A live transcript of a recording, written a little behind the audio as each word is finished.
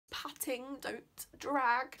patting, don't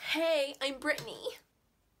drag. Hey, I'm Brittany.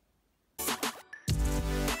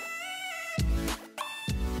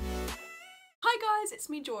 Hi guys, it's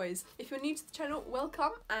MILLIE. If you're new to the channel,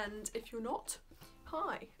 welcome, and if you're not,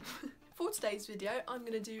 hi. For today's video, I'm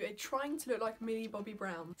going to do a trying to look like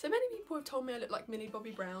MillieBobbyBrown. So many people have told me I look like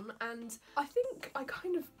MillieBobbyBrown, and I think I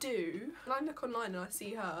kind of do. When I look online and I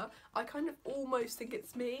see her, I kind of almost think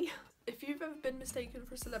it's me. If you've ever been mistaken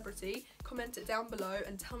for a celebrity, comment it down below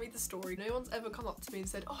and tell me the story. No one's ever come up to me and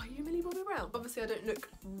said, oh, are you MillieBobbyBrown? Obviously I don't look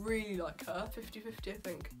really like her, 50-50 I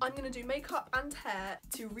think. I'm going to do makeup and hair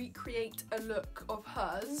to recreate a look of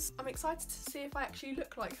hers. I'm excited to see if I actually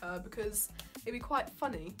look like her because it'd be quite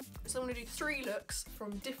funny. So I'm going to do 3 looks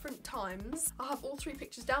from different times. I'll have all 3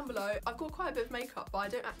 pictures down below. I've got quite a bit of makeup, but I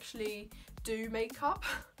don't actually do makeup.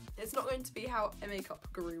 It's not going to be how a makeup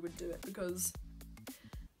guru would do it because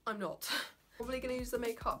I'm not. Probably going to use the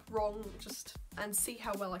makeup wrong and see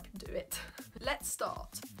how well I can do it. Let's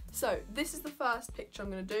start. So this is the first picture I'm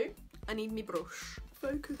going to do. I need my brush.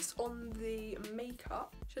 Focus on the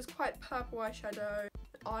makeup. She has quite purple eyeshadow,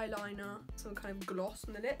 eyeliner, some kind of gloss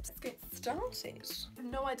on the lips. Let's get started. I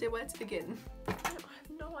have no idea where to begin. I have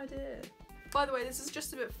no idea. By the way, this is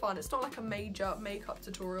just a bit fun. It's not like a major makeup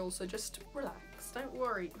tutorial, so just relax. Don't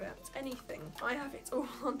worry about anything. I have it all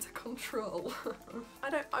under control. I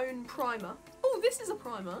don't own primer. Oh, this is a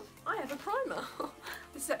primer. I have a primer.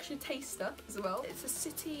 This is actually a taster as well. It's a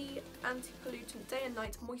City Anti-Pollutant Day and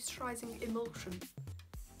Night Moisturising Emulsion.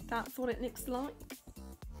 That's what it looks like.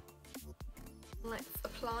 Let's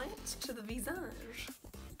apply it to the visage.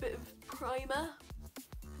 Bit of primer.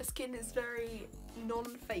 Her skin is very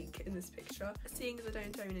non-fake in this picture. Seeing as I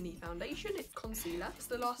don't own any foundation, it's concealer. It's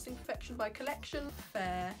the Lasting Perfection by Collection.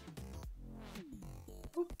 Fair.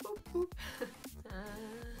 Boop, boop, boop.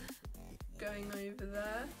 Going over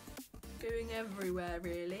there. Going everywhere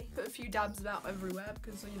really. Put a few dabs about everywhere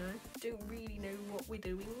because, you know, don't really know what we're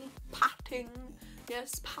doing. Patting.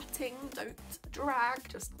 Yes, patting. Don't drag,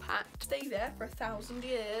 just pat. Stay there for 1,000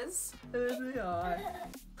 years. There we are.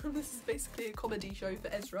 This is basically a comedy show for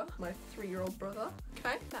Ezra, my 3-year-old brother.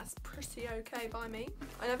 Okay, that's pretty okay by me.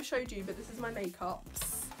 I never showed you, but this is my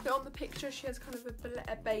makeups. So on the picture, she has kind of a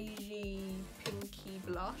beigey, pinky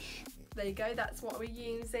blush. There you go, that's what we're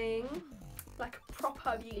using. Like a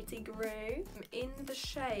proper beauty guru. I'm in the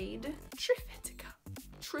shade Triffitica.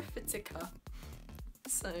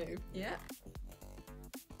 So, yeah.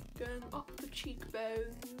 Going up the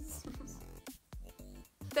cheekbones.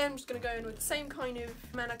 Then I'm just going to go in with the same kind of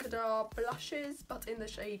Manakadar blushes, but in the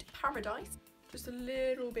shade Paradise. Just a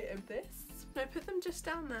little bit of this. No, put them just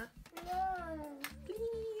down there. No.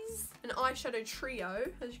 Please. An eyeshadow trio,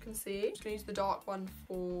 as you can see. I'm just going to use the dark one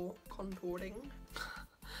for contouring.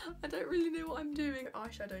 I don't really know what I'm doing.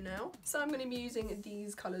 Eyeshadow now. So I'm going to be using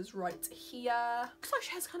these colours right here. Looks like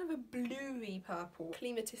she has kind of a bluey purple.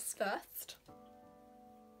 Clematis first.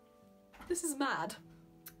 This is mad.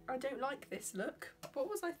 I don't like this look. What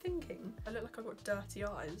was I thinking? I look like I've got dirty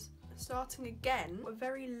eyes. Starting again, a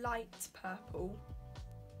very light purple.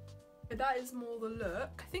 But that is more the look.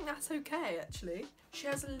 I think that's okay actually. She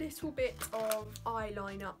has a little bit of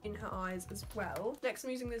eyeliner in her eyes as well. Next I'm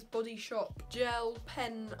using this Body Shop gel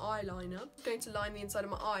pen eyeliner. I'm going to line the inside of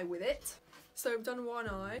my eye with it. So I've done one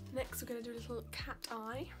eye. Next we're going to do a little cat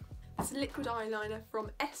eye. It's a liquid eyeliner from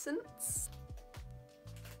Essence.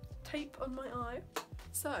 Tape on my eye.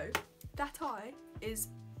 So, that eye is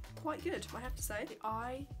quite good, I have to say. The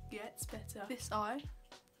eye gets better. This eye,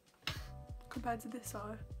 compared to this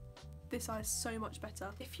eye is so much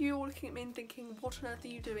better. If you're looking at me and thinking, what on earth are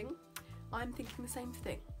you doing? I'm thinking the same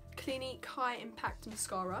thing. Clinique High Impact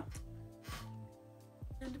Mascara.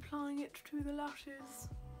 And applying it to the lashes.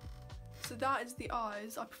 So that is the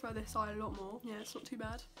eyes. I prefer this eye a lot more. Yeah, it's not too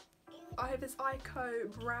bad. I have this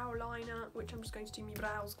Ico brow liner, which I'm just going to do my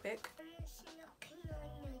brows quick.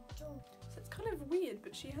 So it's kind of weird,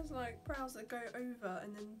 but she has like brows that go over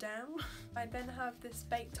and then down. I then have this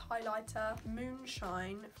baked highlighter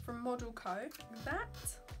Moonshine from Model Co. Like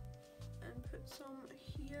that. And put some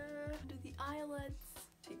here under the eyelids.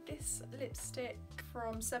 Take this lipstick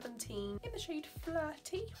from 17 in the shade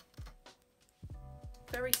Flirty.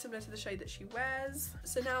 Very similar to the shade that she wears.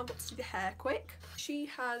 So now I've got to do the hair quick. She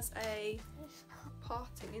has a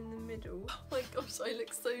parting in the middle. Oh my gosh, I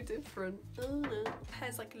look so different.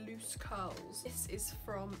 Hair's like loose curls. This is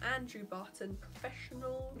from Andrew Barton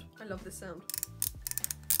Professional. I love this sound.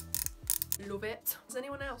 Love it. Does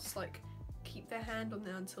anyone else like keep their hand on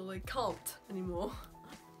there until they can't anymore?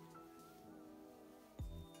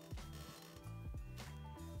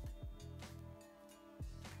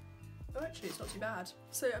 Oh, actually, it's not too bad.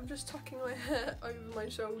 So I'm just tucking my hair over my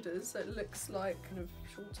shoulders so it looks like kind of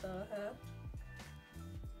shorter hair.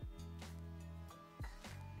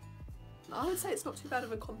 I would say it's not too bad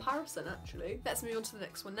of a comparison actually. Let's move on to the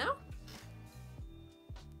next one now.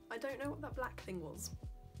 I don't know what that black thing was.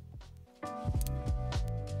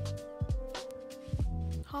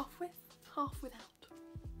 Half with, half without.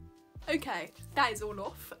 Okay, that is all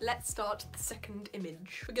off. Let's start the second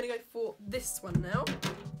image. We're gonna go for this one now.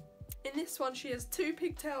 In this one, she has 2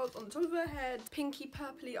 pigtails on the top of her head, pinky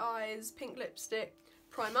purpley eyes, pink lipstick,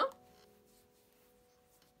 primer.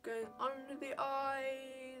 Going under the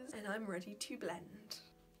eyes, and I'm ready to blend.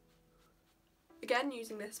 Again,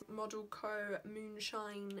 using this Model Co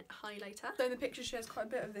Moonshine highlighter. So in the picture, she has quite a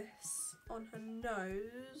bit of this on her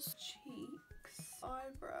nose, cheeks,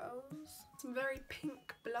 eyebrows. Some very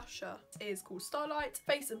pink blusher. It is called Starlight,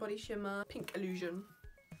 Face and Body Shimmer, Pink Illusion.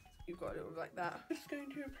 You've got it all like that. I'm just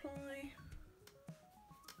going to apply.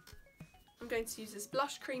 I'm going to use this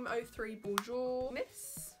Blush Cream 03 Bonjour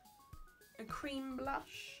Miss. A cream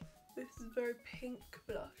blush. This is a very pink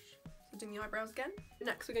blush. So doing the eyebrows again.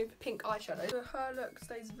 Next we're going for pink eyeshadow. So her look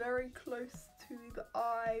stays very close to the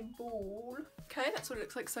eyeball. Okay, that's what it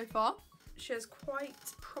looks like so far. She has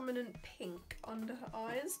quite prominent pink under her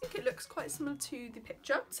eyes. I think it looks quite similar to the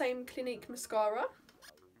picture. Same Clinique mascara.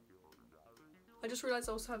 I just realised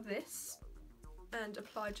I also have this. And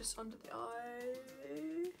apply just under the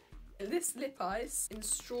eye. This lip ice in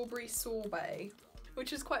Strawberry Sorbet.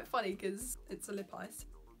 Which is quite funny because it's a lip ice.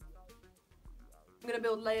 I'm going to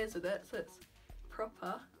build layers with it so it's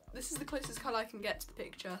proper. This is the closest colour I can get to the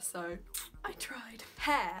picture, so I tried.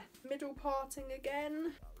 Hair. Middle parting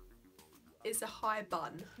again. Is a high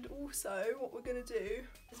bun. And also what we're going to do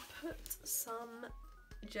is put some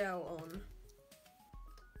gel on.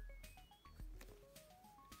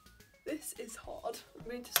 This is hard. I'm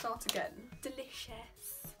going to start again.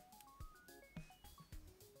 Delicious.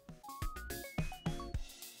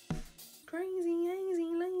 Crazy,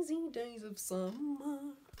 hazy, lazy days of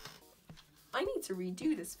summer. I need to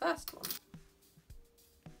redo this first one.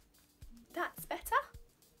 That's better.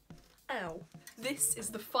 Ow. This is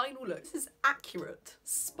the final look. This is accurate.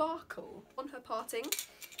 Sparkle on her parting.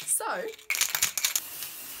 So,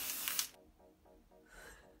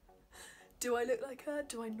 do I look like her?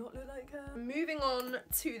 Do I not look like her? Moving on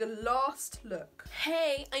to the last look.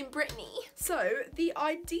 Hey, I'm Brittany. So, the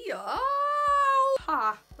idea...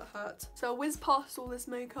 Ha! That hurt. So I'll whiz past all this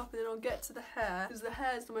makeup and then I'll get to the hair, because the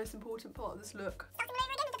hair is the most important part of this look.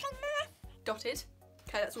 Dotted.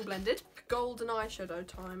 Okay, that's all blended. Golden eyeshadow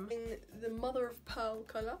time. In the mother of pearl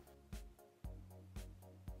colour.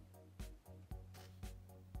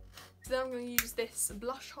 So then I'm going to use this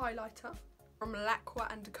blush highlighter from Lacqua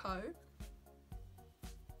 & Co.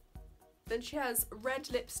 Then she has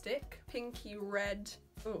red lipstick, pinky red.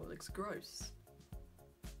 Oh, it looks gross.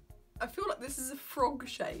 I feel like this is a frog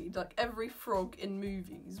shade, like every frog in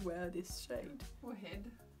movies wear this shade. Weird.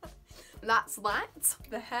 That's that.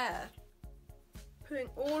 The hair. Putting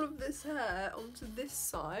all of this hair onto this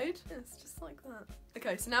side. It's just like that.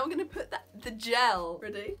 Okay, so now we're gonna put the gel.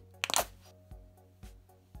 Ready?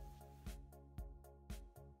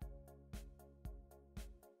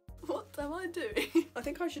 What am I doing? I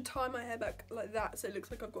think I should tie my hair back like that so it looks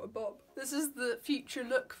like I've got a bob. This is the future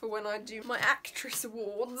look for when I do my actress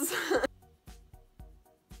awards.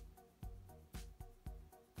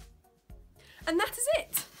 And that is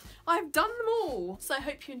it. I've done them all. So I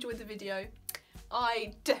hope you enjoyed the video.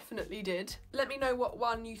 I definitely did. Let me know what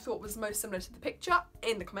one you thought was most similar to the picture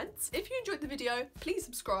in the comments. If you enjoyed the video, please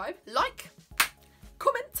subscribe, like,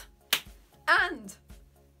 comment, and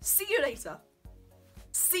see you later.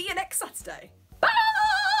 See you next Saturday. Bye!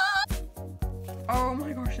 Oh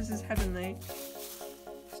my gosh, this is heavenly.